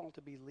 they were called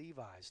to be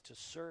Levites, to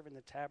serve in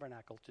the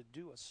tabernacle, to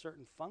do a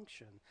certain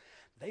function.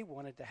 They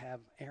wanted to have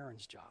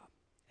Aaron's job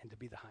and to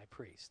be the high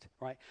priest,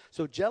 right?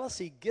 So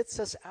jealousy gets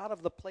us out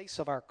of the place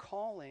of our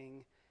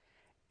calling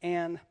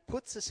and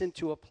puts us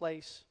into a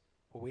place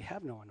where we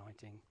have no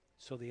anointing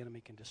so the enemy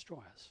can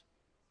destroy us.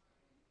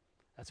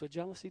 That's what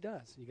jealousy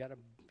does. You got to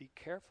be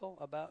careful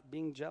about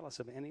being jealous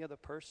of any other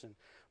person.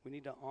 We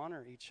need to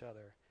honor each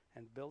other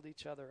and build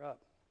each other up.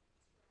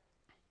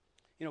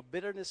 You know,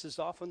 bitterness is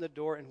often the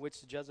door in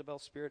which the Jezebel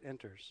spirit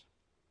enters.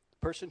 The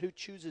person who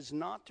chooses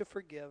not to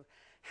forgive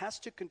has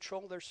to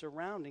control their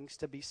surroundings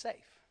to be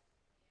safe.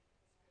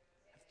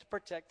 To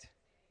protect.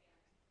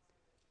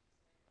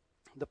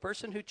 The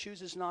person who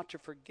chooses not to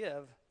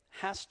forgive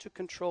has to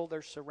control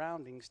their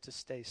surroundings to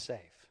stay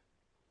safe.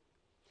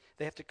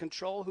 They have to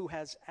control who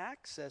has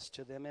access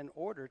to them in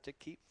order to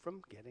keep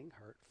from getting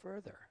hurt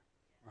further,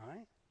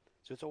 right?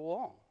 So it's a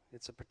wall.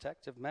 It's a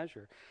protective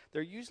measure.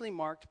 They're usually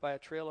marked by a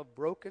trail of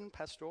broken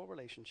pastoral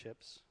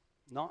relationships,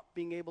 not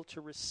being able to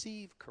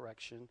receive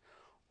correction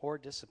or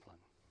discipline.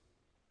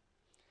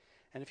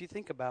 And if you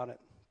think about it,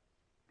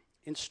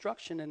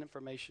 instruction and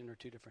information are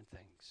two different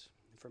things.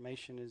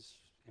 Information is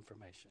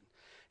information.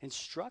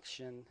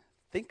 Instruction,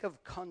 think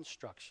of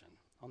construction.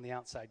 On the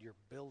outside, you're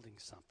building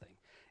something.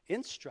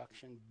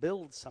 Instruction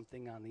builds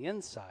something on the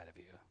inside of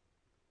you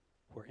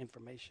where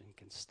information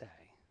can stay,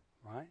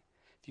 right?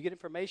 If you get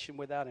information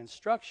without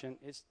instruction,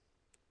 it's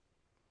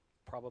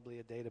probably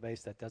a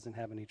database that doesn't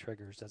have any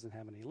triggers, doesn't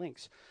have any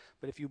links.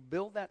 But if you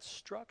build that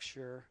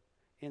structure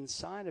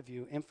inside of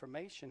you,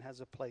 information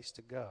has a place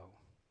to go.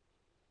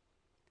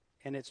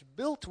 And it's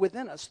built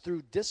within us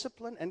through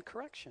discipline and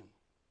correction.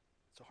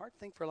 It's a hard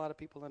thing for a lot of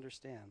people to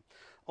understand.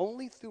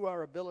 Only through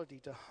our ability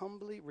to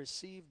humbly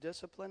receive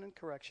discipline and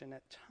correction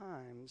at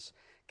times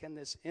can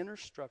this inner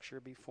structure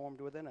be formed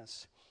within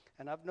us.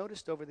 And I've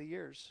noticed over the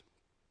years,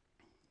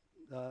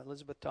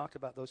 Elizabeth talked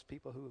about those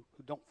people who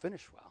don't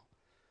finish well.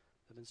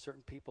 There have been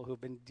certain people who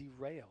have been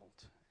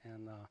derailed.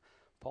 And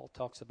Paul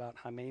talks about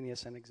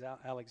Hymenaeus and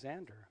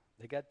Alexander.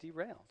 They got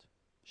derailed,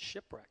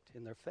 shipwrecked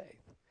in their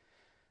faith.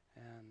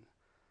 And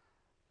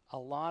a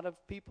lot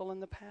of people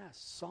in the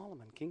past,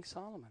 King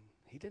Solomon,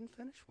 he didn't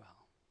finish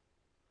well.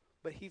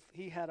 But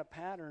he had a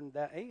pattern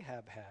that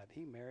Ahab had.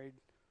 He married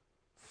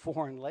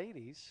foreign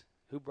ladies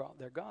who brought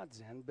their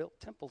gods in, built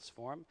temples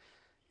for him.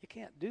 You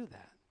can't do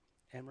that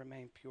and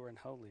remain pure and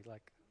holy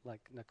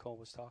like Nicole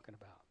was talking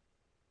about.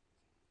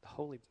 The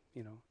holy,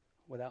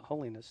 without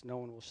holiness, no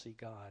one will see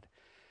God.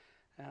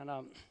 And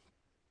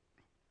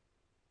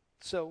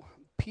so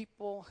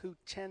people who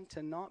tend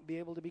to not be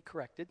able to be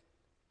corrected,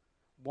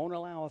 won't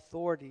allow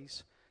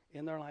authorities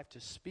in their life to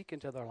speak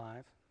into their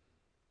life,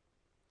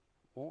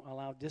 won't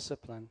allow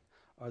discipline,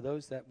 are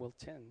those that will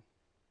tend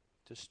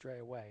to stray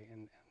away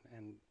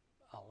and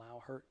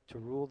allow hurt to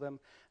rule them,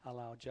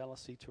 allow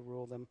jealousy to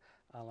rule them,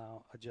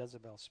 allow a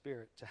Jezebel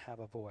spirit to have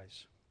a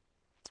voice.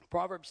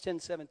 Proverbs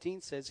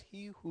 10:17 says,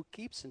 "He who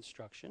keeps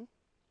instruction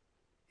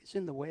is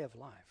in the way of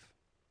life,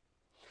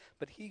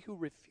 but he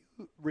who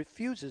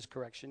refuses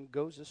correction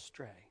goes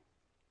astray."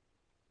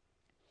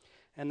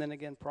 And then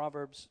again,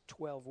 Proverbs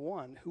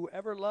 12:1,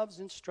 "Whoever loves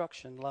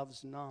instruction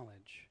loves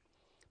knowledge,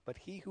 but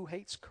he who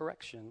hates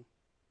correction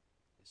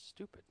is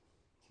stupid."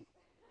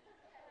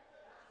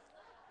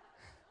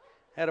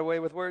 Had a way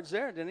with words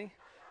there, didn't he?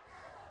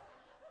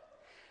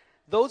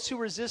 Those who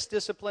resist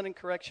discipline and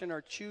correction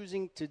are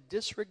choosing to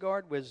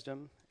disregard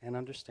wisdom and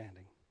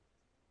understanding.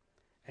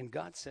 And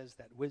God says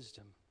that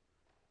wisdom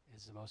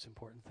is the most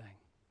important thing.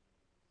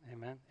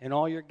 Amen. In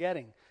all you're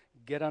getting,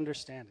 get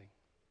understanding.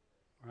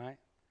 Right?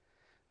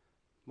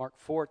 Mark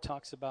 4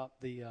 talks about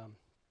the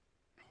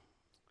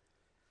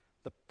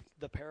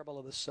parable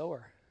of the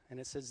sower. And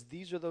it says,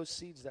 these are those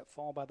seeds that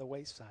fall by the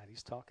wayside.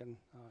 He's talking,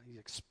 he's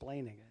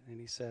explaining it. And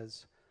he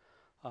says,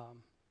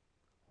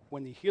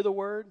 when you hear the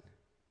word,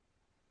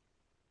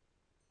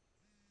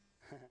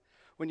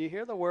 when you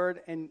hear the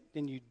word and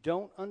you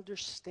don't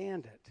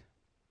understand it,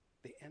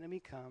 the enemy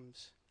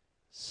comes,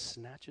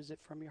 snatches it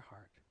from your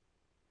heart.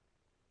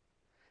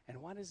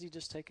 And why does he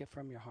just take it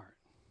from your heart?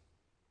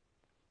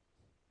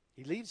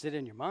 He leaves it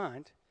in your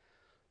mind.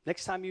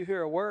 Next time you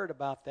hear a word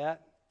about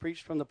that,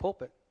 preached from the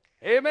pulpit,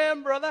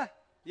 amen, brother.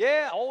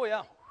 Yeah, oh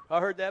yeah, I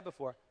heard that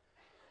before.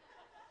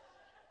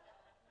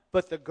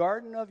 But the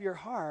garden of your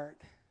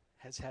heart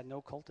has had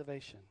no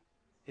cultivation.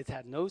 It's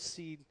had no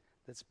seed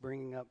that's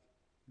bringing up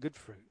good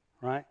fruit,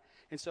 right?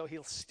 And so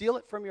he'll steal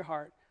it from your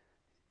heart.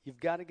 You've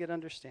got to get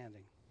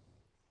understanding.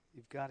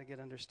 You've got to get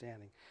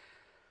understanding.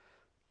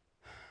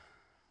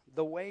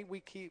 The way we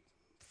keep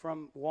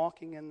from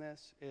walking in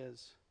this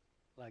is,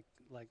 like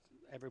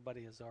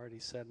everybody has already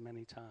said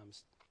many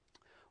times,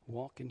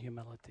 walk in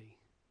humility.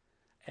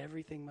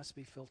 Everything must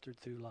be filtered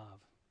through love.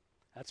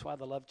 That's why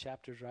the love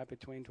chapter is right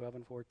between 12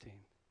 and 14.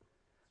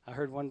 I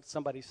heard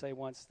somebody say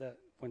once that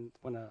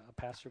when a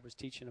pastor was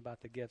teaching about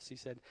the gifts, he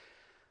said,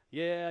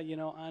 yeah,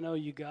 I know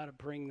you got to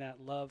bring that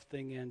love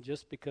thing in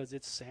just because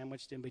it's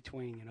sandwiched in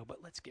between,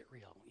 but let's get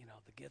real.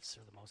 The gifts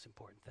are the most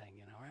important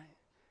thing, right?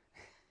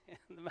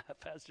 And the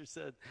pastor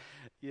said,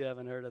 you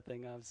haven't heard a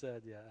thing I've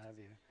said yet, have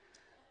you?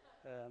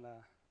 And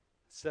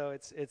so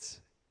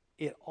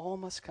it all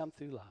must come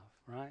through love,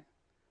 right?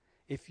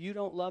 If you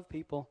don't love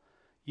people,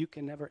 you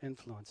can never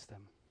influence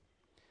them.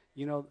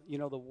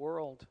 The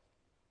world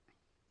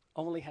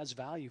only has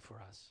value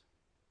for us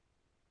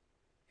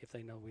if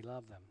they know we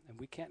love them. And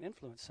we can't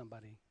influence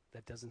somebody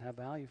that doesn't have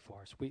value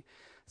for us.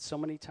 So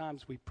many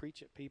times we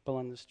preach at people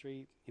on the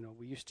street.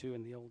 We used to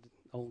in the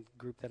old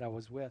group that I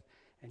was with.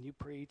 And you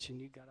preach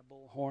and you got a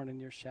bullhorn and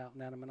you're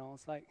shouting at them and all.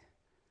 It's like,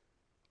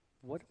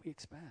 what do we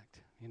expect?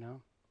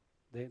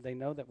 They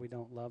know that we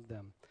don't love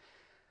them.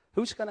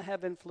 Who's going to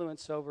have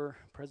influence over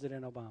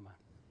President Obama?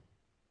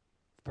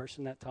 The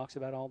person that talks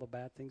about all the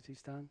bad things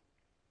he's done?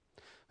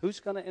 Who's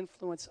going to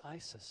influence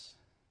ISIS?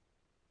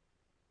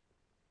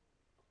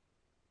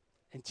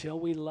 Until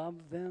we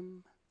love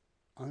them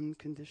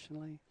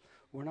unconditionally,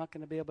 we're not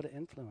going to be able to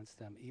influence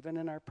them, even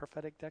in our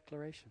prophetic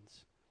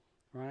declarations,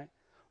 right?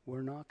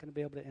 We're not going to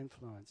be able to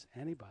influence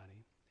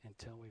anybody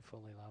until we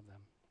fully love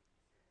them.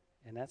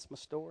 And that's my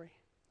story,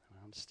 and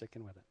I'm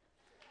sticking with it.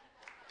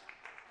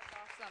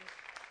 Awesome.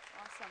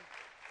 Awesome.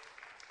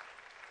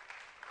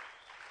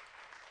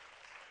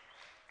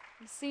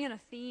 I'm seeing a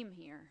theme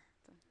here.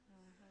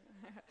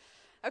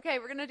 Okay,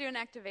 we're going to do an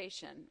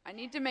activation. I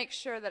need to make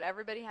sure that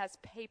everybody has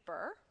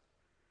paper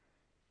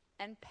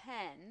and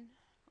pen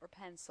or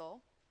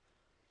pencil.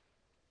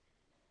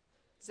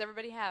 Does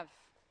everybody have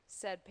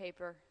said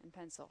paper and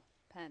pencil,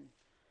 pen?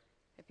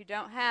 If you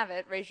don't have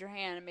it, raise your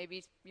hand and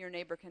maybe your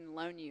neighbor can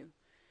loan you.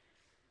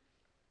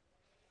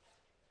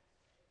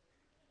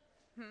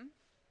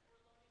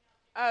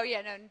 Oh,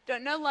 yeah,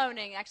 no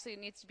loaning. Actually, it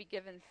needs to be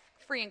given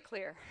free and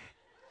clear.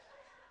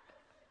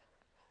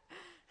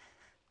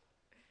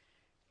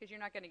 Because you're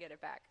not going to get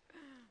it back.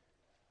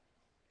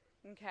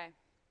 Okay.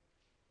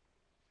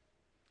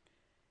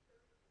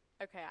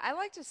 Okay, I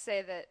like to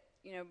say that,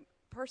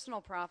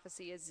 personal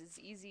prophecy is as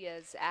easy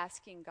as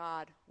asking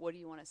God, what do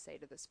you want to say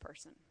to this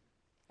person?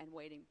 And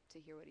waiting to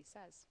hear what he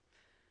says.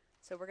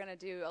 So we're going to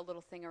do a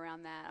little thing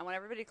around that. I want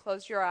everybody to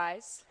close your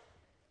eyes.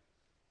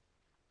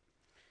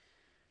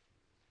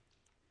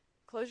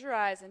 Close your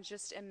eyes and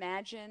just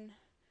imagine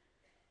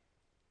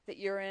that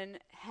you're in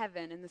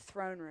heaven in the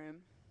throne room.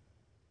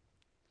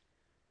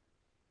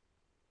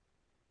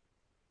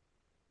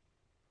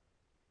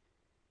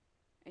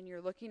 And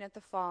you're looking at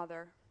the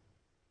Father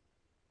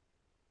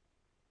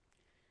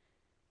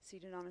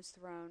seated on his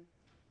throne.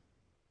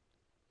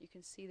 You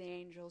can see the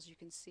angels. You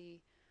can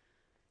see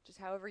just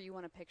however you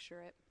want to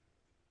picture it.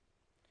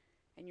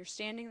 And you're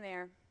standing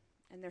there,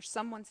 and there's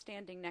someone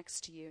standing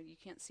next to you. You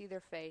can't see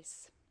their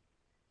face.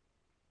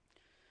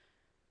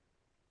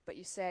 But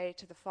you say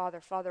to the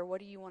Father, Father, what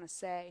do you want to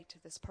say to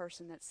this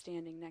person that's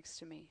standing next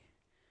to me?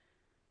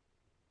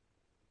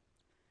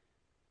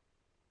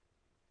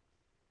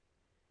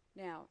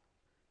 Now,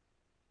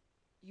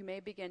 you may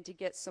begin to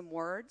get some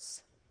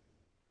words.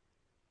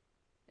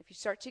 If you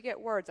start to get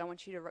words, I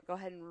want you to go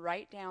ahead and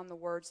write down the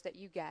words that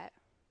you get.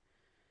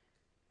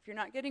 If you're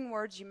not getting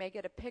words, you may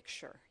get a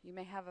picture. You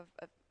may have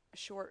a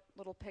short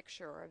little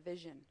picture or a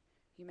vision.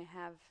 You may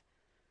have...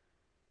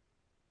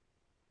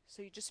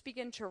 So you just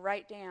begin to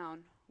write down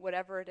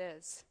whatever it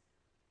is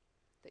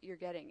that you're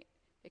getting.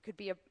 It could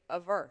be a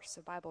verse,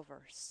 a Bible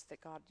verse that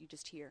you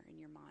just hear in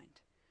your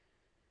mind.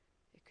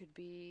 It could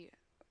be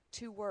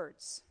 2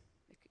 words.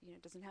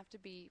 It doesn't have to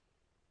be,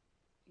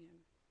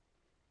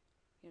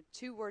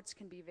 2 words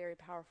can be very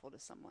powerful to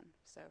someone.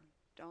 So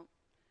don't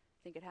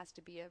think it has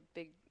to be a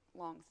big,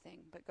 long thing.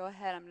 But go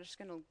ahead. I'm just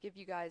going to give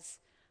you guys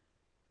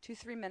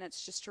 2-3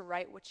 minutes just to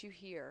write what you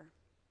hear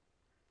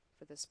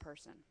for this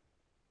person.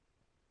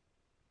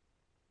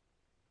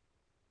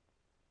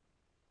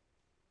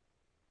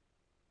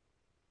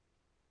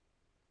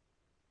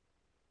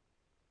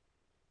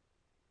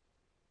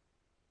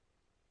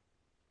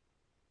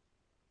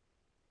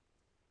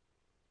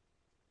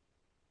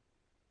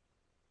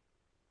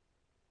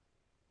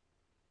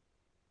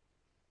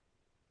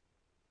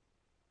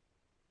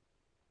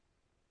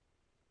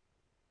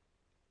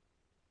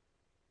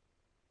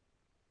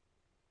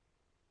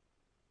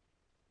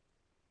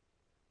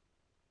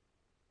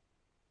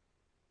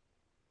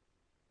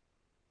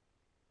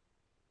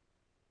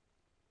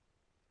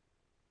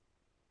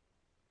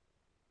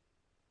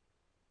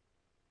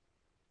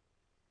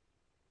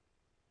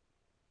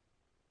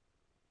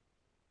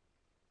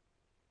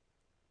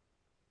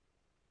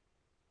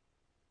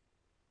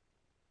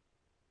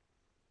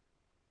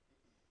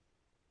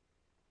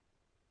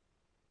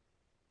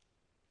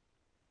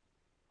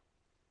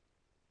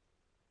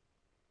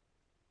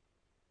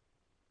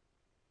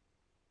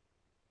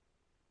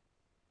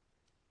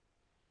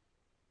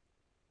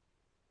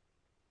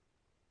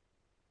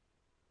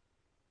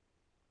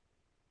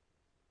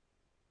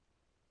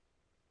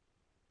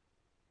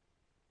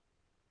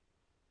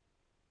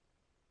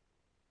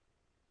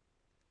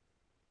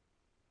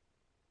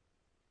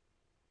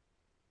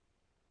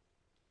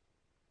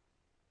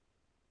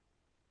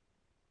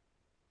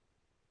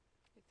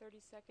 30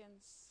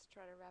 seconds,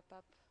 try to wrap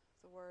up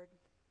the word.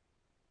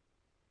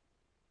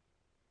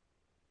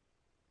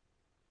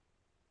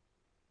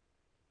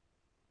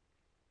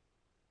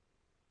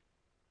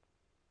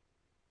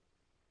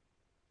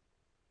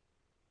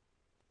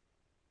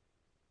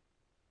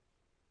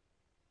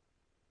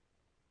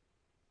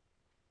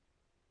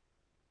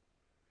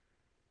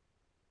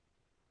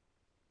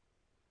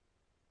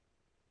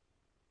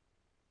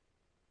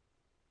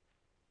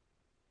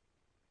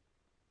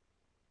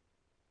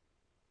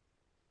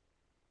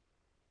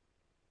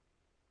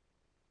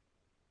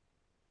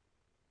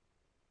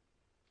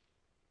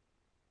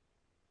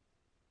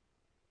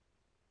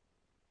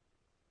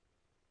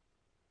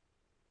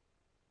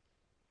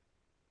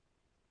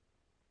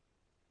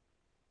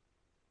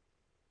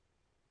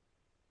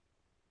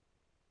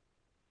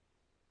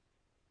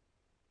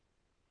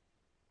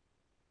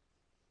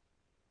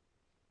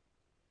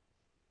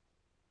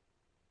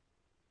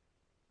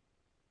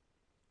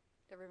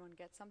 Did everyone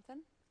get something?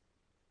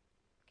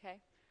 Okay.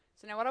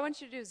 So now what I want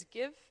you to do is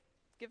give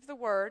the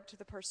word to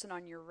the person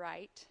on your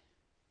right.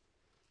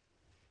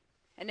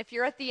 And if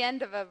you're at the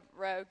end of a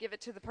row, give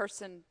it to the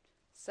person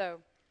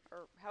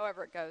or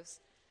however it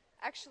goes.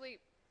 Actually,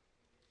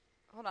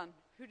 hold on.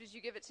 Who did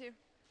you give it to?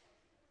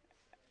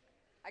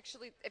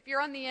 Actually, if you're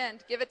on the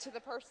end, give it to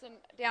the person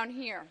down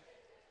here.